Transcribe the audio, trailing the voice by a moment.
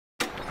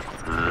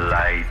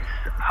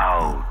Lights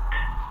out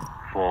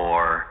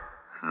for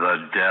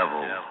the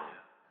devil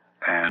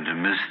and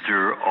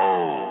Mr.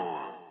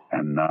 O.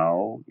 And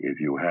now, if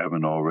you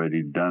haven't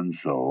already done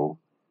so,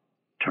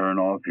 turn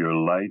off your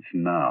lights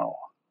now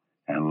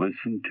and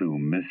listen to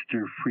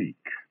Mr. Freak.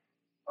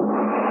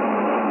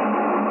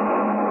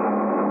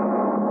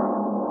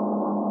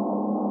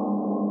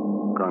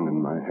 Gun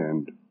in my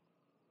hand.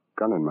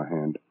 Gun in my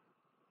hand.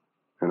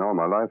 In all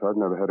my life, I've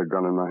never had a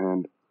gun in my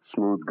hand.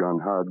 Smooth gun,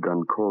 hard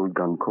gun,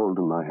 cold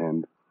in my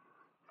hand.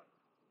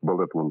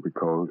 Bullet won't be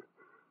cold.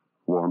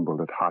 Warm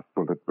bullet, hot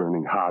bullet,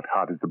 burning hot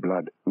as the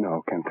blood.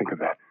 No, can't think of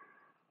that.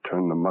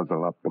 Turn the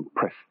muzzle up and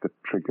press the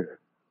trigger.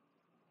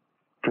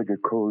 Trigger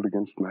cold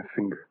against my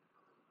finger.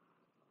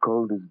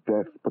 Cold as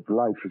death, but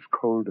life is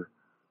colder.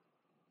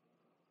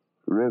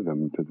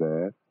 Rhythm to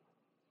that.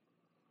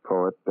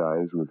 Poet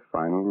dies with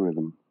final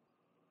rhythm.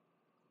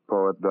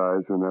 Poet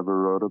dies who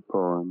never wrote a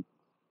poem.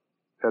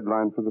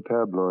 Headline for the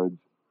tabloids.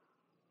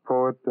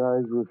 Poet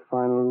dies with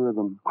final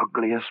rhythm.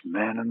 Ugliest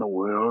man in the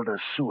world, a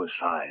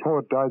suicide.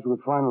 Poet dies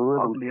with final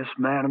rhythm. Ugliest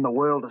man in the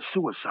world, a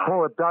suicide.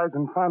 Poet dies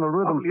in final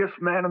rhythm.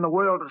 Ugliest man in the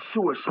world, a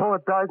suicide.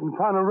 Poet dies in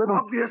final rhythm.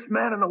 Ugliest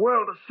man in the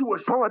world, a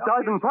suicide. Poet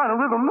dies in final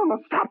rhythm. No,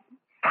 stop.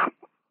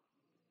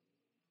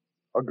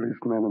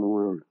 Ugliest man in the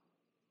world.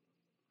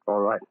 All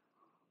right.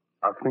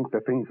 I'll think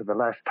the thing for the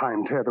last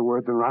time, tear the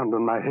words around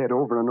in my head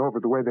over and over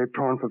the way they've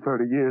torn for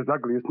 30 years.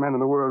 Ugliest man in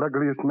the world,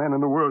 ugliest man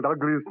in the world,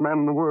 ugliest man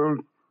in the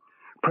world.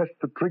 Press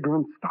the trigger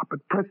and stop it.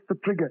 Press the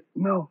trigger.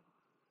 No,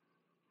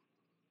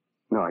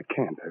 I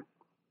can't. I've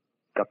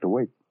got to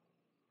wait.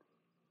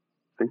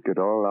 Think it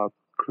all out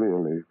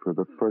clearly for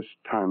the first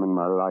time in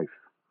my life.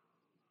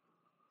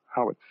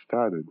 How it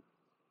started.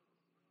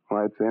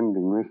 Why it's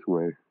ending this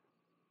way.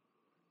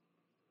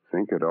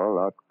 Think it all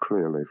out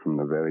clearly from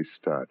the very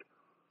start.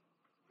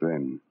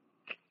 Then,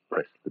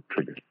 press the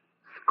trigger.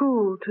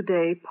 School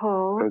today,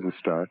 Paul. There's a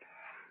start.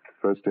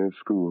 First day of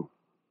school.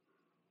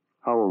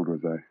 How old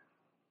was I?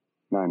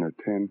 9 or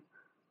 10.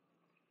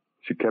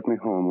 She kept me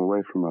home,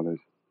 away from others.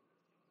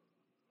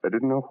 I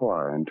didn't know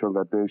why until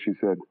that day she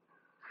said,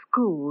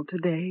 School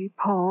today,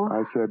 Paul.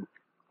 I said,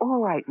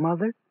 All right,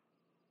 Mother.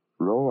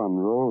 Row on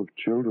row of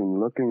children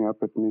looking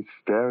up at me,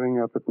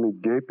 staring up at me,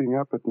 gaping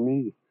up at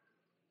me.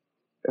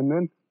 And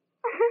then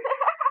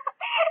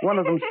one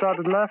of them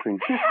started laughing.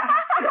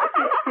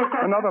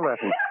 Another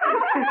laughing.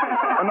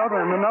 Another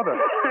and another.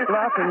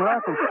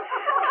 Laughing.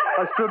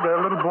 I stood there,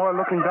 a little boy,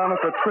 looking down at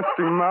their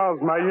twisting mouths,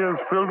 my ears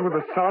filled with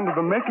the sound of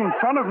them making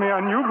fun of me.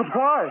 I knew, but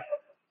why?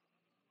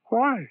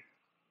 Why?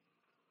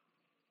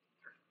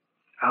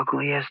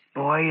 Ugliest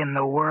boy in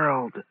the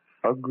world.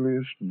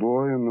 Ugliest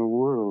boy in the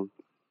world.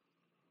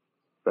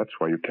 That's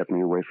why you kept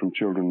me away from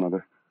children,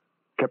 Mother.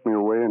 Kept me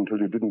away until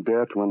you didn't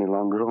dare to any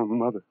longer. Oh,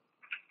 Mother.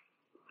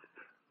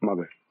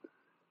 Mother.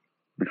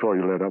 Before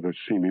you let others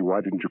see me, why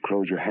didn't you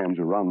close your hands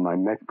around my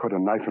neck, put a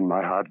knife in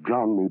my heart,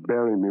 drown me,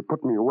 bury me,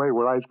 put me away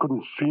where eyes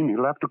couldn't see me,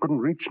 laughter couldn't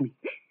reach me?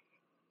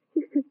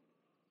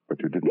 But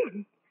you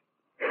didn't.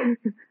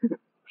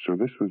 So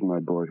this was my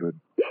boyhood.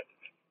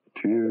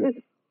 Tears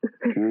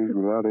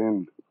without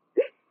end.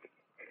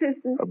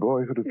 A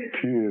boyhood of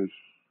tears.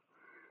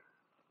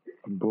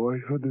 A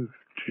boyhood of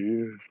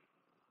tears.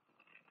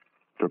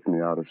 Took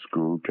me out of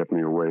school, kept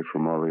me away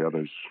from all the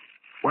others.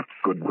 What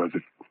good was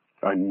it?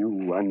 I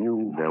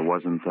knew. There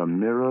wasn't a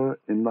mirror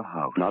in the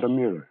house. Not a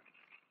mirror.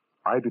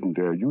 I didn't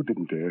dare. You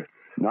didn't dare.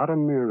 Not a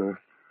mirror.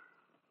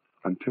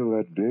 Until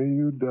that day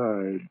you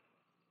died.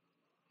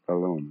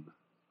 Alone.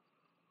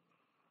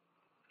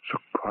 So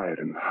quiet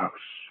in the house.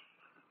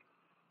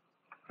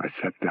 I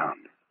sat down.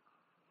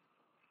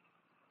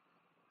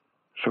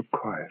 So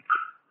quiet.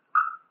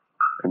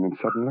 And then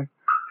suddenly,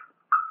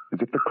 as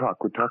if the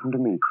clock were talking to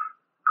me.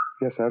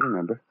 Yes, I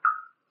remember.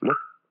 Look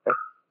at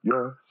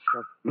yourself.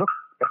 Look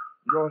at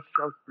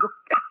yourself. Look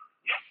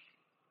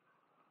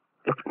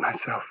at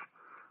myself.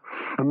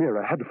 A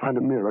mirror. I had to find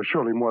a mirror.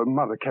 Surely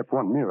Mother kept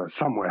one mirror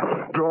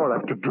somewhere. Drawer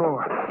after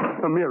drawer.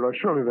 A mirror.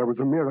 Surely there was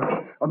a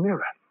mirror. A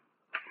mirror.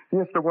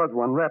 Yes, there was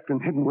one, wrapped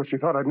and hidden where she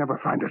thought I'd never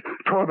find it.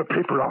 Tore the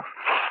paper off.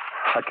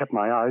 I kept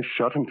my eyes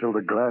shut until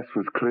the glass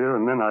was clear,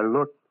 and then I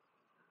looked.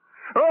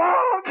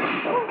 Oh!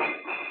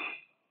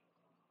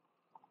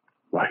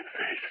 My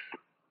face.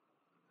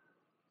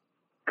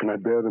 Can I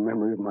bear the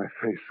memory of my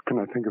face? Can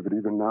I think of it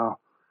even now?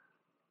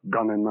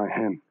 Gun in my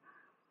hand.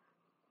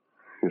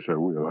 Yes, I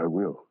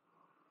will.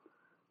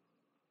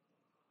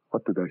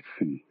 What did I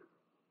see?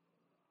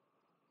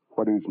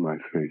 What is my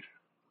face?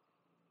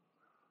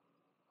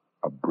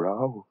 A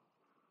brow?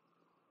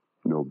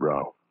 No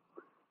brow.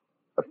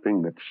 A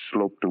thing that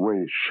sloped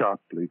away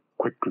sharply,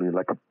 quickly,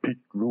 like a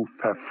peaked roof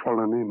half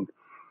fallen in.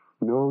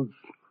 Nose,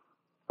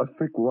 a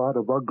thick wad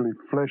of ugly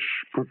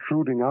flesh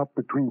protruding out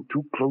between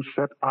two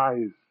close-set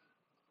eyes.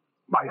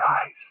 My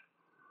eyes.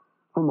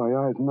 Oh, my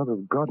eyes, Mother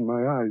of God,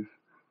 my eyes.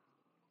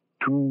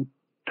 Two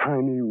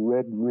tiny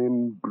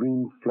red-rimmed,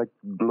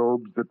 green-flecked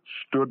globes that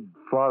stood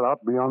far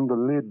out beyond the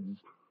lids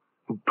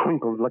and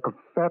twinkled like a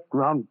fat,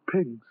 round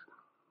pig's.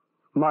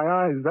 My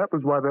eyes, that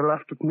was why they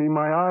laughed at me,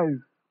 my eyes.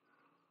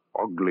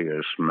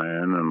 ugliest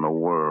man in the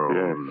world.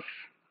 Yes,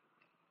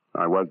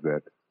 I was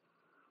that.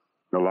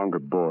 No longer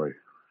boy.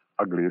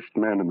 Ugliest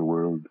man in the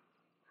world.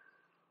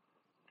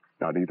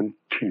 Not even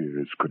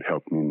tears could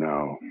help me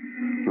now.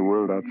 The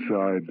world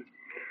outside.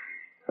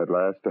 At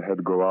last I had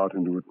to go out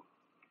into it.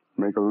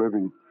 Make a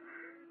living.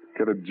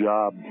 Get a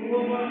job.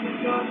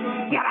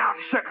 Get out!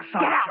 Circus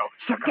sideshow!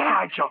 Circus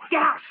sideshow!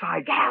 Get out!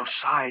 Sideshow!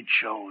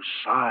 Sideshow!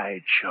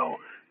 Sideshow!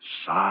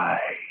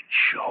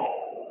 Sideshow!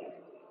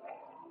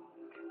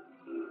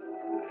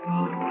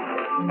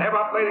 Step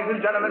up, ladies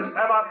and gentlemen.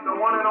 Step up. The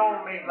one and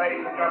only,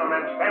 ladies and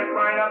gentlemen. Step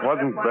right up.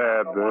 Wasn't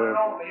bad, The one and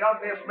only, the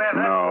ugliest man.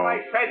 That's No. what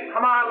I said.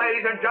 Come on,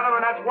 ladies and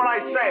gentlemen. That's what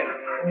I said.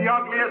 The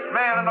ugliest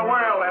man in the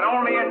world, and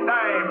only a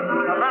dime.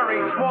 A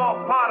very small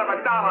part of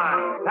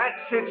 $1.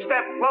 That's it.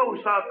 Step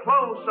closer,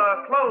 closer,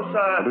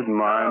 closer. I didn't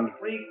mind.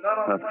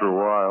 After a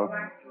while.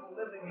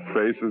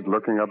 Faces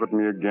looking up at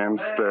me again,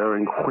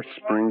 staring,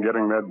 whispering,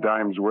 getting their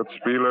dimes worth.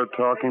 Spieler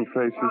talking,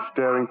 faces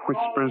staring,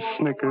 whispers,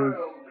 snickers.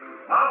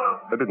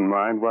 I didn't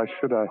mind. Why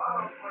should I?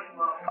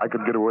 I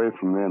could get away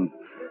from them.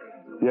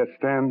 Yes,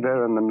 stand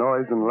there in the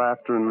noise and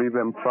laughter and leave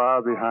them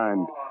far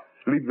behind.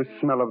 Leave the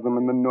smell of them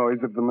and the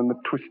noise of them and the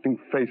twisting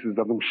faces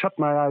of them. Shut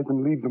my eyes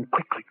and leave them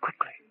quickly,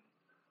 quickly.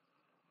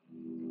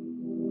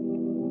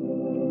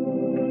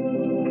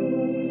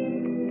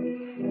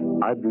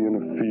 I'd be in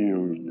a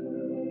field,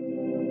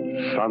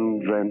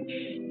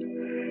 sun-drenched,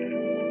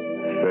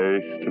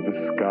 face to the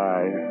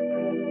sky,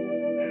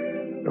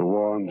 the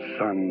warm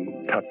sun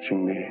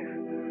touching me,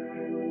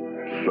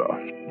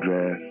 soft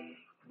dress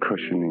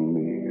cushioning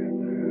me,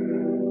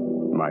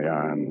 my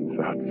arms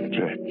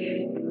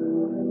outstretched.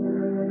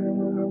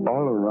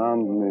 All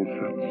around me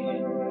such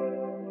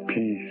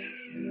peace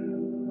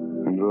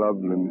and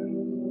loveliness.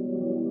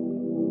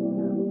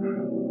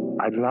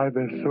 I'd lie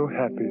there so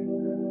happy.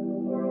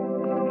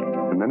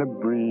 And then a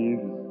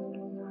breeze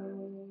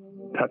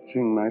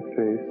touching my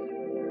face,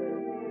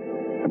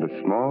 and a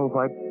small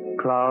white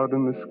cloud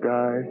in the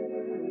sky,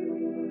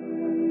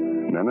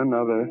 and then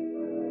another,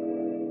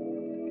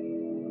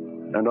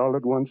 and all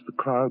at once the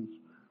clouds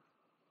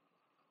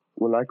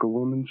were like a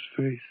woman's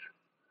face,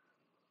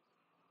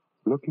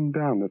 looking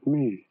down at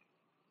me.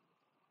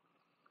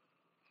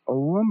 A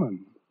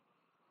woman.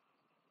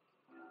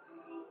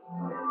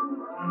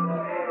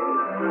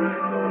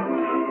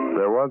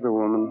 There was a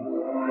woman.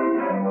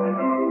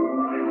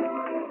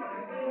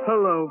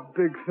 Hello,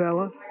 big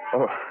fella.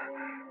 Oh,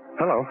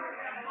 hello.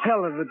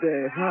 Hell of a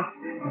day, huh?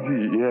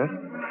 Yes?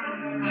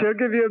 She'll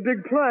give you a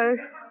big play.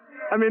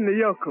 I mean, the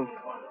yokels,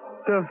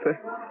 don't they?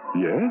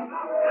 Yes?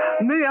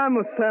 Me, I'm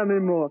with Sammy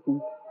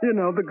Morton. You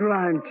know, the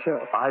grind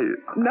show.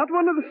 Not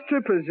one of the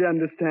strippers, you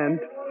understand.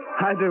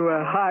 I do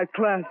a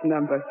high-class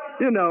number.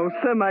 You know,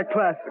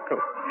 semi-classical.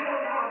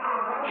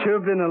 Sure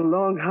been a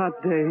long,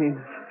 hot day.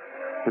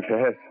 It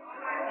has.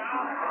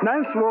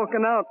 Nice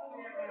walking out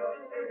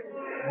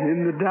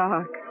in the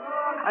dark.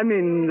 I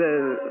mean,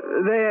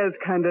 the air's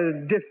kind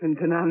of different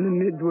than on the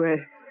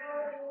Midway.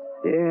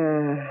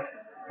 Yeah,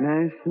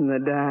 nice in the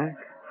dark.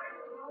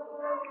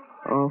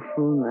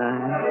 Awful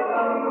nice.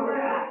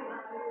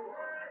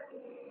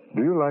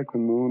 Do you like the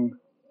moon?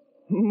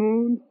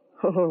 Moon?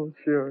 Oh,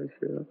 sure.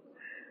 You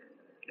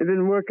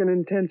been working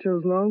in tent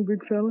shows long,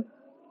 big fella?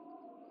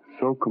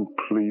 So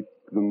complete,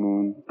 the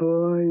moon.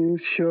 Boy, you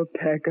sure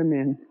pack 'em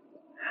in.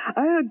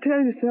 I'd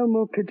tell you sell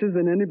more pictures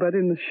than anybody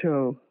in the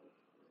show.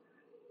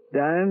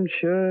 Dimes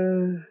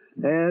sure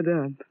add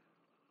up,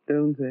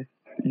 don't they?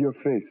 Your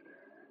face.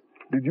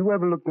 Did you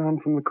ever look down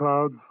from the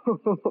clouds?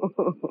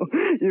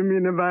 You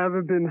mean have I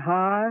ever been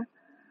high?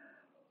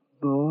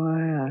 Boy,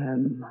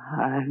 I'm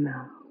high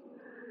now.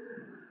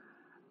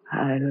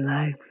 I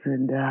like the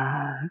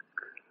dark,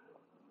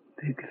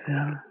 big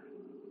fella.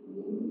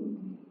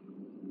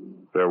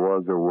 There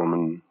was a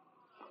woman.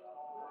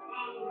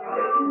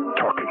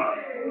 Talking.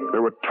 They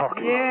were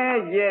talking.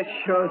 Yeah,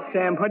 sure,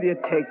 Sam. What do you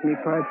take me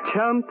for, a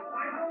chump?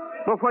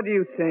 Well, what do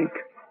you think?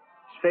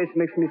 His face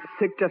makes me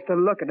sick just to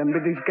look at him,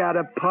 but he's got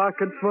a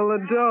pocket full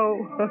of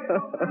dough.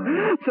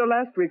 So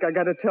last week I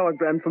got a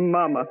telegram from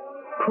Mama.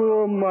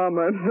 Poor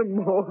Mama and the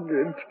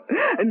mortgage.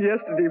 And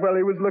yesterday, while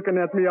he was looking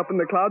at me up in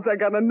the clouds, I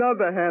got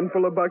another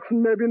handful of bucks,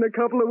 and maybe in a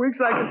couple of weeks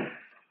I can...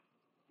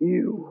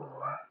 You.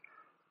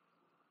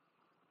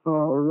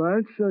 All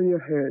right, so you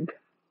heard.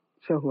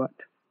 So what?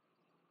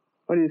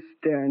 What are you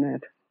staring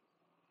at?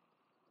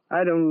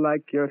 I don't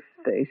like your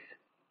face.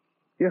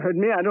 You heard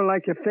me? I don't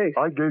like your face.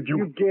 I gave you...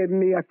 You gave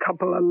me a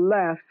couple of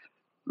laughs.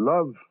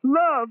 Love.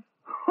 Love?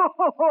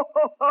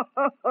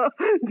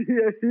 Do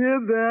you hear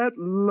that?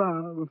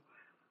 Love.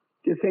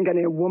 Do you think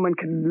any woman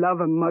can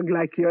love a mug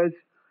like yours?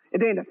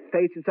 It ain't a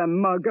face, it's a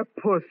mug, a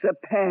puss, a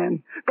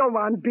pan. Go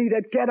on, beat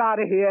it. Get out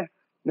of here.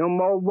 No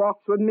more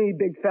walks with me,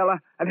 big fella.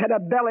 I've had a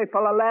belly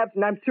full of laughs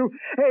and I'm through.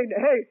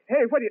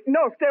 Hey, what do you...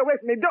 No, stay away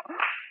from me. Don't...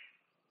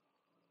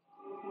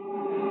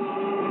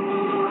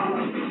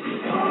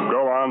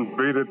 Go on,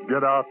 beat it.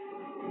 Get out.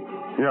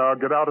 Yeah,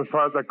 get out as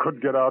far as I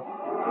could get out.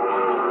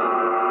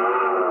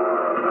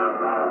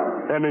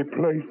 Any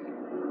place.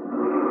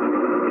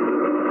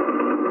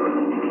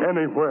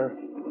 Anywhere.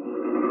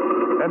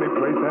 Any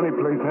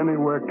place,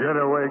 anywhere. Get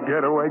away,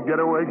 get away, get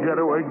away, get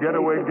away, get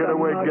away, get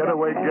away, get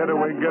away, get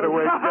away, get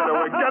away, get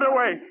away, get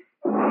away.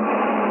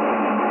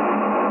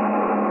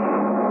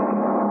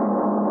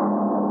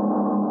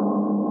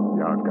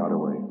 Yard got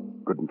away,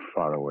 good and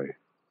far away.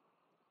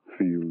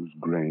 Fields,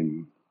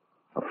 grain,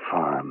 a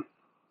farm.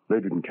 They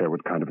didn't care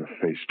what kind of a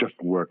face,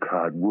 just work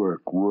hard,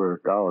 work,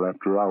 hour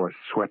after hour,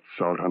 sweat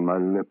salt on my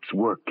lips,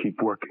 work,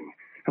 keep working.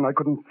 And I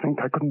couldn't think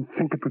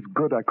it was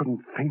good, I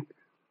couldn't think.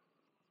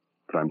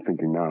 But I'm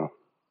thinking now.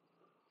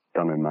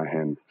 Gun in my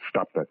hand.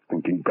 Stop that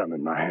thinking, gun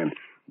in my hand.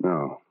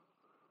 No.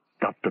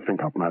 Got to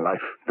think out my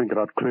life, think it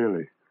out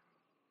clearly.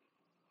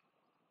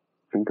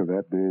 Think of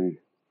that day.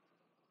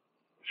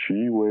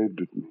 She waved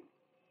at me.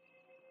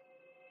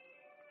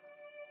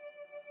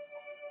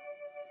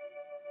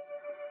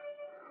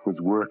 Was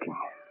working.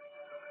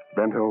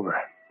 Bent over.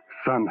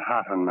 Sun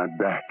hot on my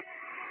back.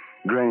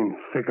 Grain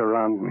thick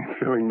around me,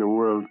 filling the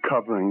world,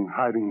 covering,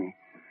 hiding me.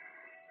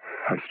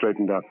 I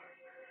straightened up.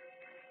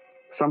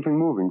 Something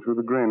moving through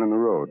the grain on the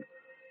road.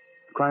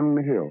 Climbing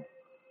the hill.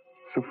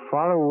 So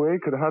far away,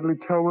 could hardly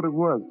tell what it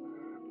was.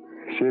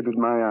 Shaded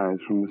my eyes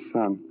from the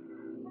sun.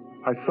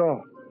 I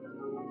saw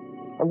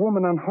a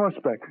woman on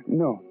horseback.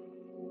 No.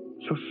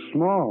 So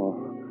small.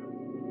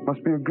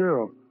 Must be a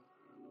girl.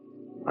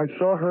 I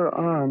saw her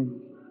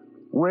arm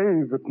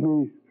wave at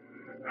me.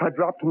 I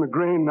dropped in the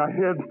grain. I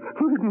hid.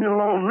 Leave me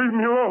alone, leave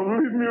me alone,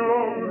 leave me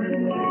alone, leave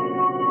me alone.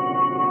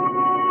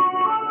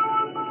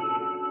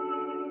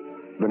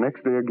 The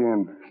next day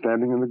again,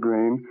 standing in the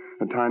grain,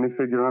 a tiny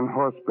figure on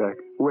horseback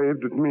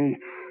waved at me.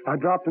 I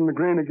dropped in the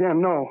grain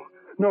again. No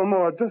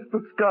more. Just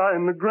the sky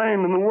and the grain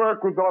and the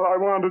work was all I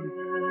wanted.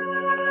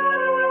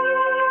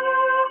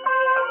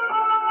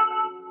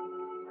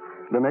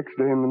 The next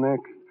day and the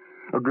next,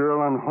 a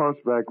girl on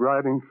horseback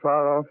riding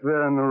far off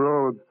there in the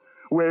road,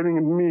 waving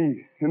at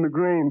me in the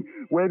grain,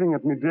 waving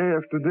at me day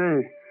after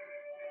day.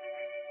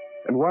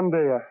 And one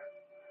day,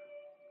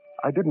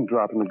 I didn't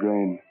drop in the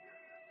grain.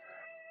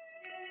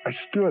 I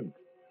stood.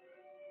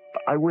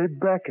 I waved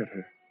back at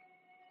her.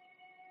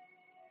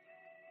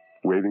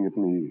 Waving at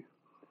me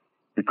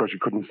because she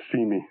couldn't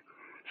see me.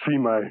 See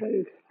my...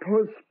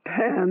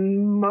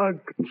 Postpan mug.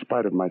 In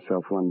spite of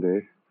myself one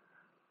day,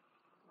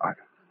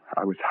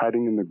 I was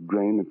hiding in the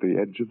grain at the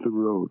edge of the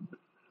road,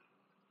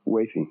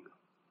 waiting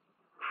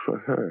for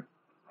her.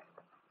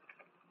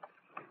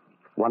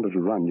 Wanted to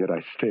run, yet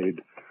I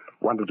stayed.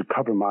 Wanted to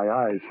cover my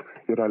eyes,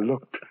 yet I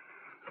looked.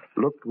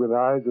 Looked with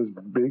eyes as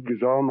big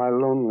as all my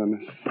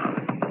loneliness.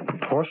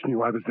 Horse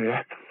knew I was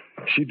there.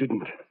 She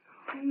didn't.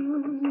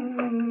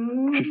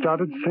 She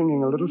started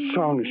singing a little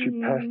song as she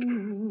passed.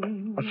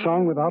 A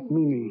song without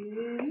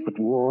meaning, but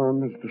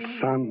warm as the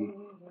sun.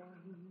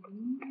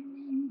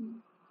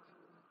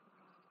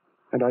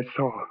 And I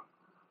saw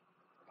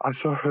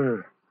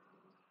her.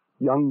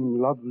 Young,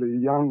 lovely,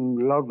 young,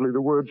 lovely.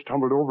 The words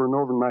tumbled over and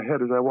over in my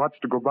head as I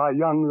watched her go by.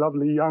 Young,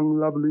 lovely, young,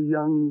 lovely,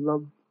 young,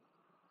 love.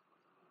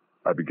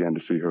 I began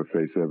to see her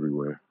face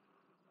everywhere.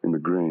 In the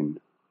grain,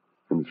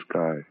 in the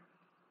sky,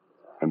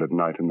 and at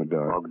night in the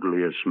dark.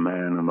 Ugliest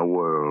man in the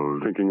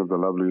world. Thinking of the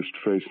loveliest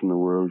face in the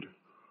world.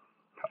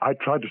 I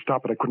tried to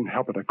stop it. I couldn't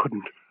help it. I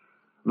couldn't.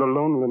 The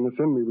loneliness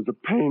in me was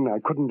a pain I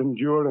couldn't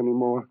endure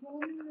anymore.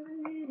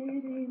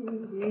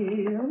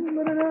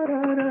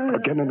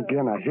 Again and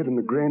again, I hid in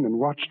the grain and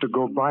watched her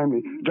go by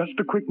me. Just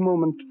a quick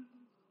moment.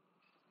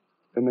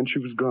 And then she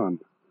was gone.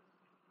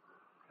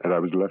 And I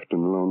was left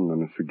in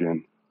loneliness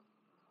again.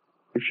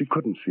 If she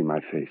couldn't see my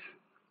face.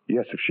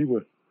 Yes, if she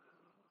were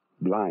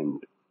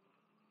blind.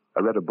 I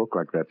read a book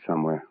like that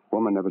somewhere.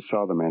 Woman never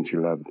saw the man she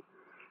loved.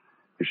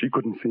 If she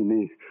couldn't see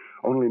me,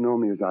 only know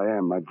me as I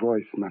am, my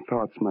voice, my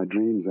thoughts, my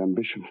dreams,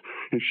 ambitions.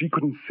 If she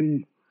couldn't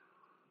see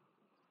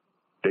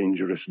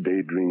dangerous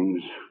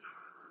daydreams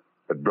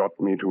that brought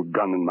me to a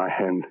gun in my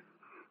hand.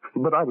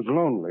 But I was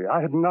lonely.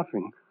 I had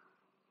nothing.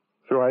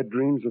 So I had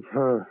dreams of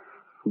her,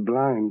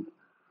 blind,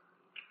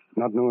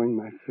 not knowing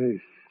my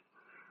face.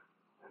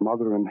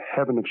 Mother in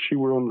heaven, if she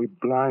were only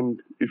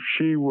blind, if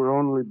she were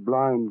only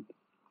blind.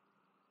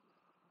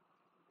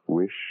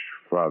 Wish,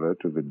 father,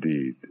 to the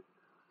deed.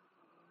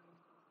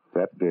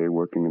 That day,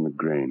 working in the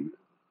grain,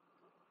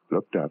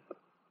 looked up.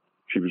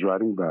 She was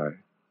riding by.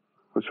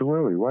 Oh, so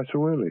early? Why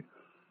so early?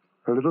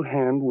 Her little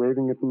hand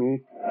waving at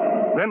me.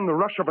 Then the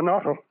rush of an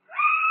auto.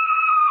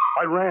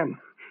 I ran,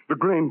 the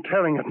grain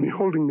tearing at me,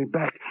 holding me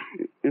back.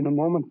 In a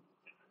moment,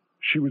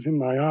 she was in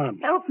my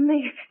arms. Help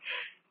me.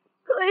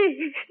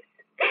 Please.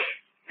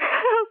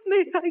 Help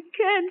me. I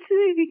can't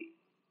see.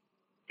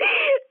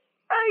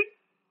 I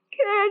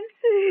can't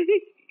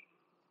see.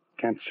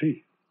 Can't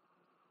see.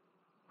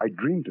 I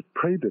dreamed it,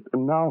 prayed it,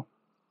 and now...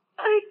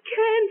 I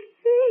can't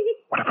see.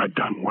 What have I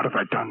done? What have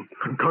I done?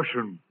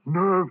 Concussion.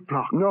 Nerve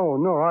block.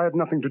 No, I had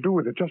nothing to do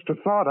with it. Just a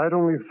thought. I'd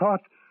only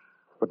thought.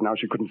 But now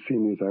she couldn't see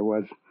me as I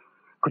was.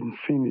 Couldn't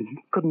see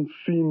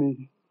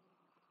me.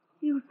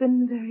 You've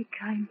been very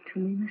kind to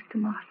me, Mr.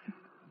 Martin.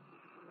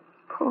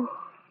 Paul.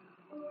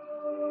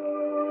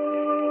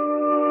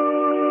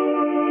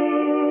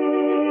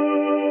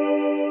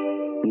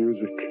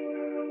 Music.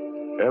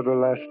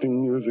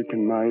 everlasting music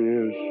in my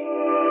ears.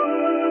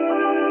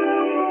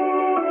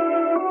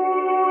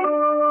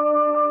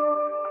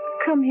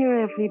 Come here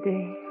every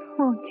day,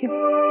 won't you?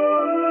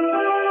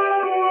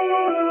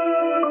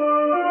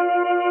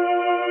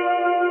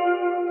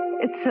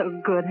 It's so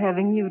good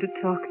having you to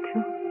talk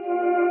to.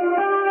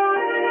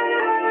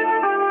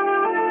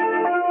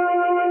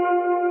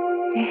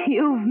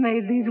 You've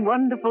made these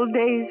wonderful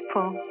days,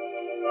 Paul.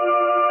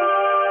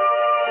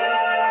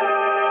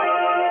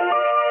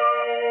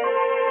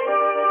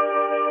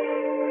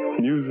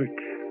 Music,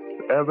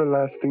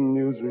 everlasting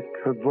music,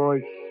 her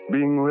voice,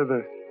 being with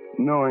her,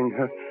 knowing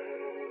her,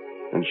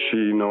 and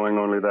she knowing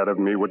only that of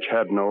me which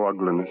had no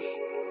ugliness.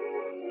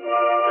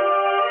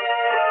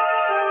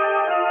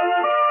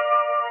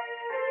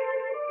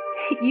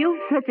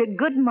 You've such a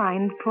good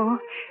mind, Paul.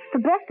 The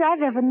best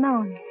I've ever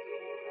known.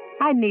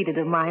 I needed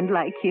a mind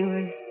like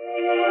yours.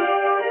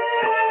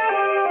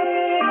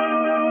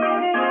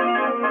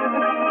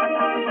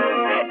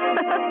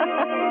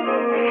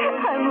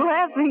 I'm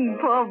laughing,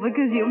 Paul,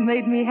 because you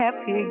made me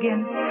happy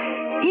again.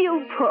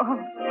 You, Paul.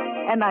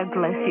 And I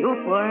bless you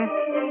for it.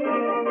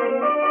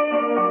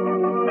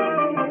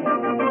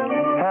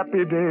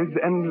 Happy days,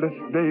 endless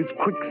days,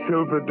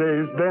 quicksilver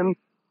days, then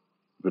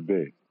the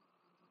day.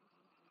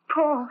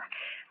 Paul,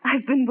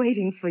 I've been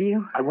waiting for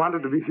you. I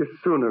wanted to be here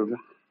sooner.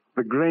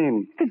 The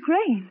grain. The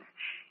grain?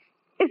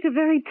 It's a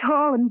very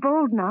tall and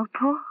bold now,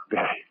 Paul.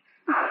 Very.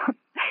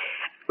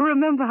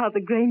 Remember how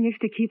the grain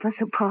used to keep us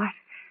apart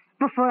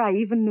before I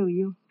even knew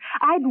you?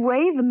 I'd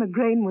wave and the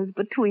grain was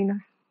between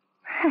us.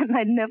 And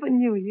I never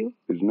knew you.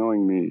 Is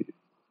knowing me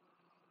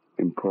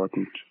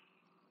important?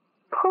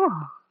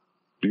 Paul.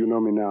 Do you know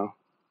me now?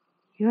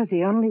 You're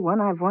the only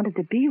one I've wanted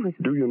to be with.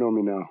 Do you know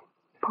me now?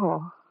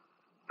 Paul,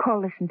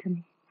 listen to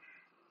me.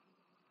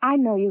 I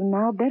know you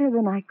now better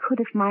than I could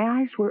if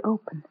my eyes were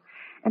open,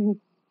 and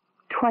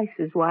twice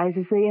as wise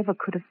as they ever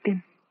could have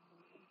been.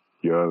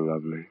 You're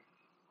lovely.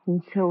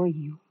 And so are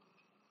you.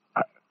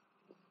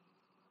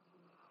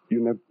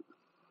 You've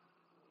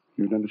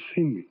never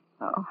seen me.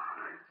 Oh,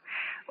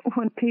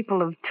 when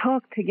people have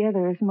talked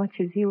together as much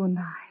as you and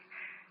I,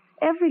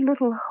 every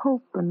little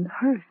hope and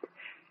hurt,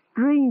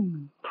 dream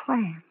and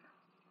plan,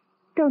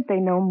 don't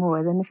they know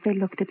more than if they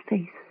looked at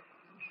faces?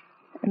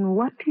 And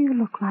what do you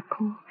look like,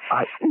 Paul?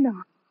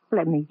 No,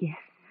 let me guess.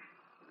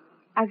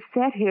 I've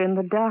sat here in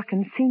the dark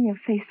and seen your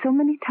face so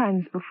many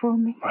times before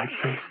me. My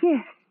face?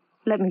 Yes,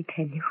 let me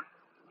tell you.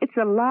 It's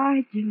a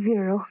large,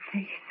 virile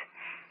face.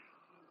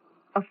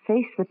 A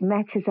face that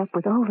matches up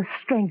with all the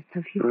strength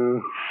of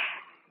you.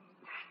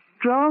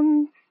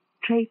 Strong,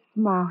 straight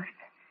mouth.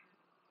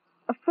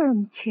 A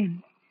firm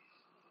chin.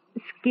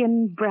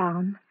 Skin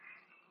brown,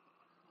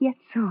 yet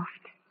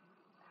soft.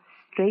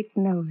 Straight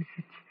nose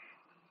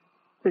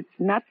that's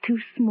not too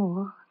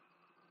small,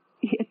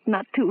 yet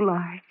not too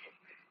large.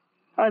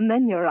 And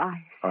then your eyes.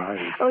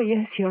 Eyes? Oh,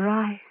 yes, your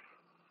eyes.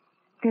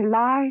 They're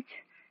large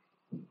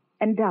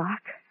and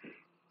dark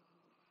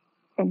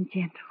and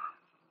gentle.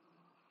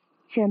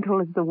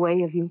 Gentle is the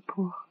way of you,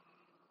 Paul.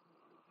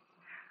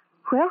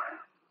 Well,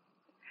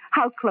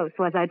 how close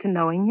was I to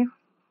knowing you?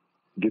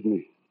 Give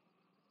me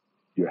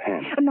your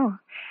hand. No,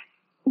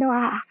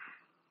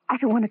 I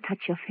don't want to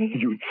touch your face.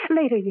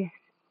 Later, yes.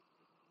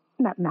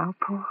 Not now,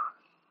 Paul.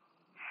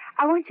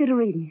 I want you to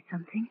read me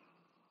something.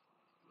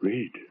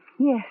 Read?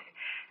 Yes.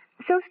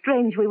 So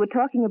strange we were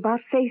talking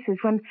about faces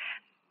when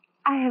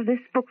I have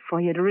this book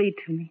for you to read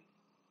to me.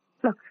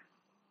 Look.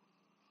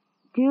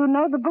 Do you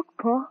know the book,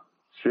 Paul?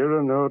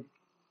 Cyrano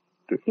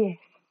de... Yes.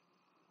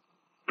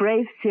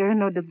 Brave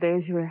Cyrano de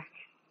Bergerac.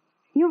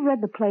 You've read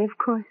the play, of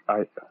course.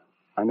 I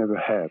never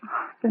have.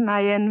 Then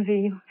I envy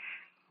you.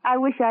 I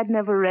wish I'd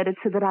never read it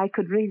so that I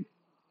could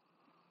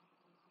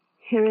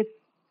hear it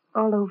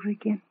all over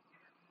again.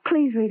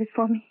 Please read it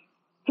for me.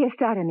 Here,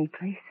 start any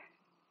place.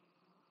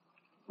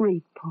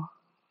 Read, Paul.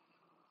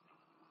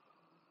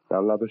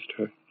 Thou lovest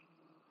her.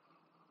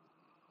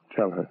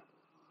 Tell her.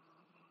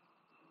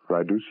 For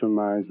I do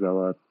surmise thou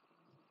art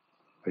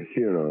a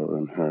hero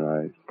in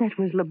her eyes. That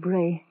was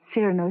Lebray,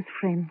 Cyrano's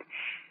friend.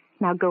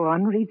 Now go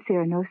on, read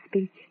Cyrano's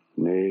speech.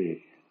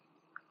 Nay.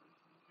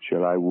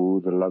 Shall I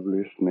woo the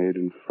loveliest maid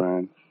in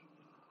France?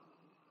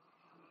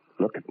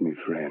 Look at me,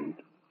 friend.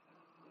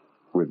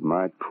 With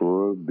my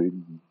poor big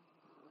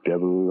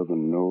devil of a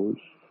nose,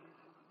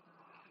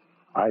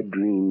 I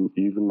dream,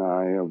 even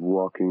I, of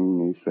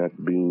walking neath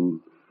that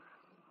beam,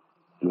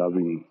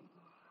 loving,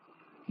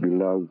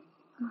 beloved.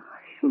 Oh,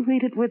 you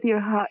read it with your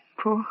heart,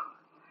 Paul.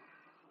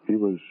 He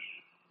was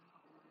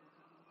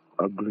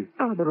ugly.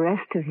 Oh, the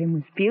rest of him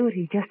was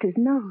beauty, just his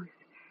nose.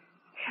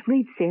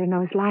 Read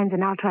Cyrano's lines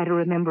and I'll try to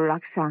remember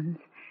Roxane's.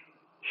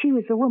 She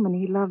was the woman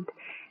he loved,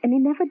 and he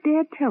never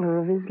dared tell her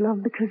of his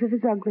love because of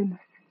his ugliness.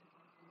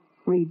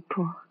 Read,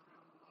 Paul.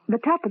 The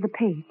top of the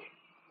page.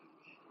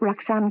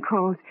 Roxane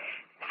calls,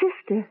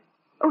 Sister.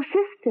 Oh,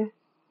 sister.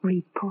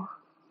 Read, Paul.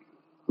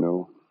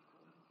 No.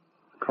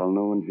 Call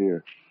no one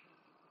here.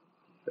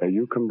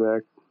 You come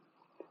back.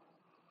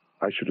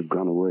 I should have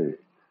gone away.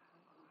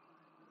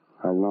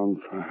 I long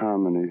for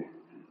harmony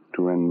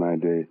to end my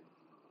day.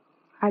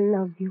 I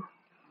love you.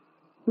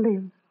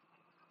 Live.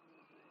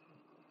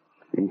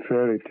 In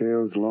fairy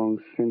tales long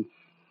since,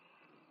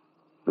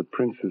 the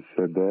princess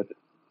said that,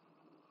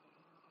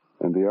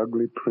 and the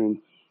ugly prince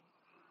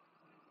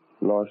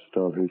lost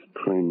all his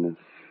plainness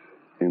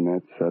in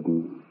that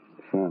sudden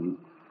sun.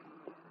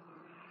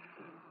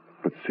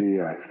 But see,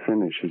 I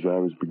finish as I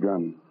was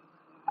begun.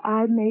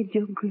 I made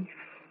your grief.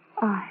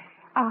 I.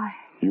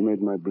 You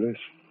made my bliss.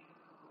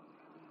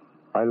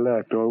 I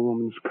lacked all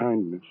woman's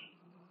kindness.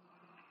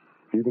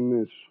 Even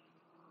this.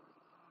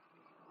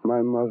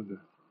 My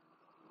mother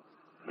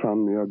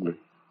found me ugly,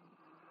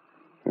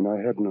 and I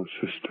had no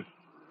sister.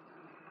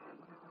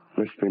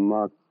 Lest they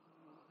mock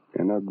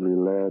an ugly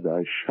lad,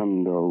 I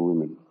shunned all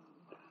women.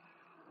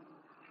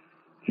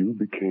 You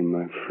became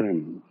my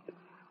friend.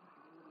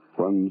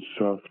 One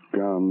soft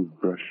gown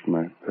brushed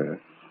my path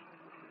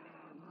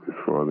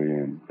before the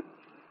end.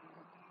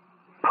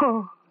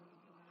 Paul.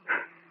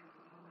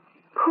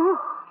 Paul,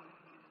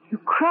 you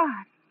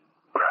cried.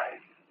 Cry?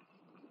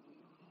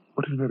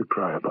 What is there to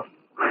cry about?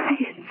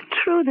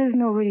 It's true there's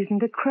no reason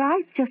to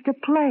cry. It's just a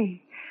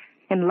play.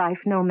 In life,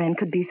 no man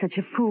could be such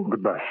a fool.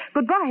 Goodbye.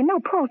 Goodbye. No,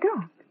 Paul,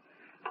 don't.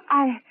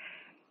 I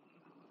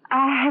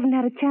haven't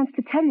had a chance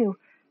to tell you.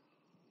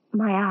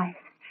 My eyes.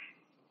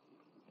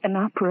 An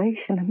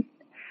operation, and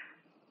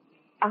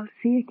I'll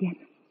see again.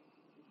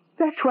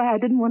 That's why I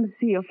didn't want to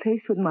see your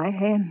face with my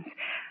hands.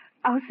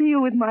 I'll see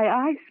you with my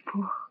eyes,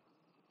 Paul.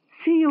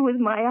 See you with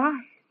my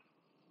eyes.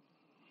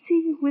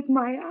 See you with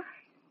my eyes.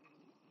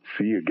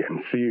 See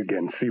again,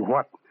 see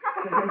what?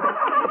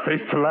 A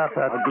face to laugh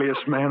at.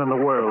 Ugliest man in the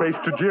world. A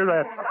face to jeer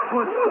at.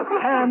 What's the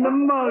pan, the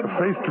mug? A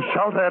face to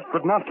shout at,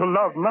 but not to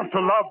love, not to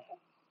love.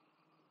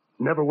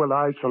 Never will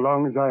I, so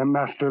long as I am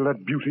master,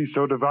 let beauty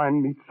so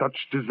divine meet such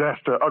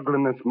disaster,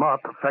 ugliness,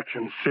 mark,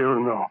 affection,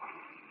 Cyrano.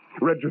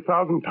 Read you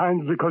 1,000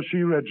 times because she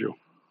read you.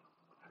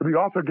 The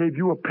author gave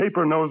you a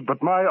paper nose,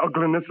 but my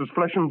ugliness is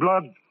flesh and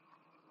blood.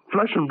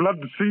 Flesh and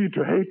blood to see,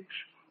 to hate.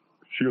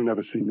 She'll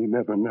never see me,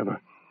 never, never.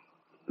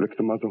 Lift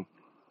the muzzle.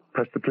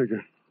 Press the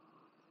trigger.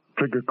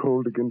 Trigger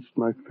cold against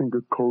my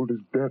finger, cold as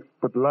death,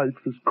 but life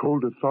is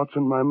cold as thoughts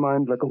in my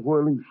mind like a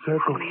whirling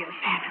circle. Ugliest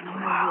man in the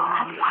world.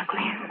 That's the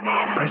ugliest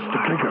man. Press the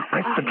trigger,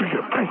 press the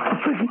trigger, press the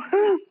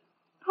trigger.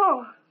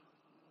 Paul.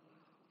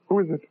 Who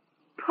is it?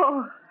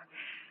 Paul.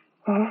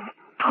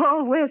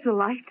 Paul, where's the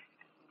light?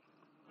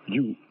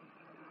 You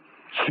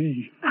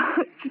see.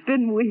 It's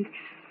been weeks.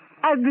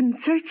 I've been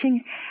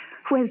searching.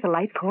 Where's the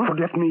light, Paul?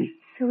 Forget me.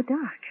 So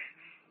dark.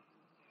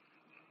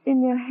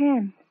 In your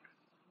hand.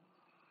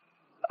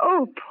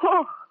 Oh,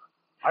 Paul.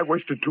 I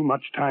wasted too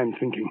much time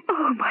thinking.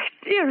 Oh, my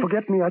dear.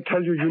 Forget me, I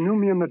tell you. You knew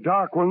me in the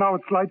dark. Well, now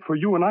it's light for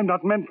you, and I'm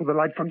not meant for the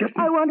light. Forget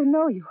me. I want to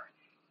know you.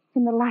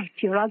 In the light,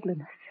 your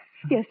ugliness.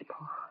 Yes,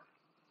 Paul.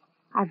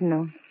 I've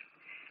known.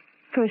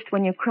 First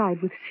when you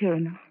cried with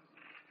Cyrano.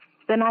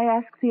 Then I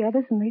asked the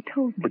others, and they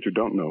told me. But you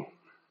don't know.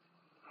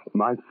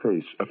 My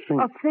face, a thing.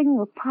 A thing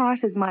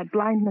apart as my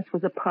blindness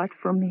was apart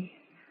from me.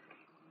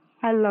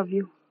 I love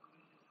you.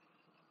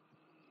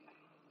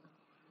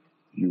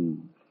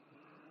 You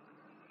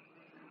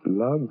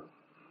love?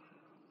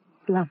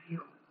 Love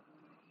you.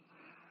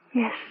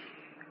 Yes,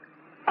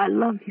 I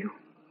love you.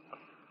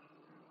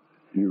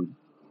 You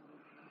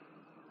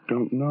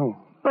don't know.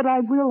 But I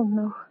will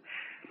know.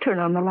 Turn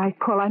on the light,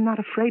 Paul. I'm not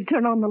afraid.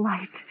 Turn on the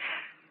light.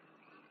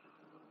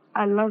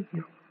 I love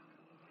you.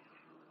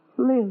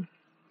 Live.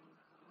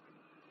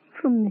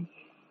 For me.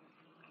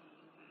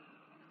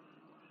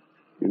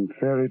 In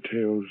fairy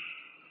tales,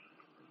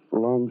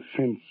 long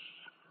since,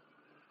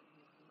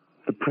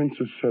 the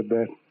princess said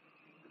that,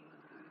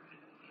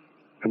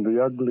 and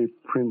the ugly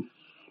prince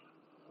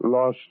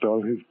lost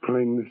all his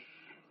plainness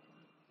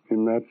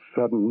in that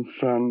sudden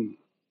sun.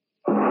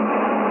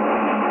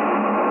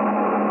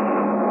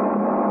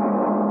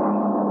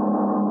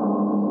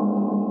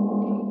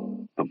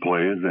 The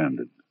play is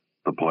ended.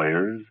 The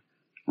players,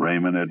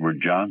 Raymond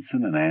Edward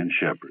Johnson and Ann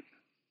Shepard.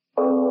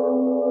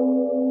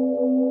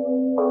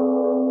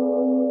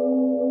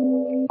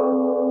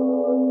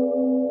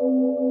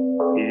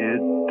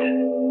 It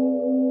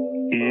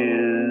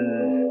is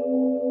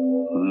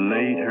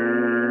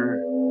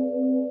later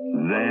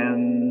than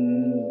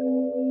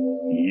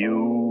you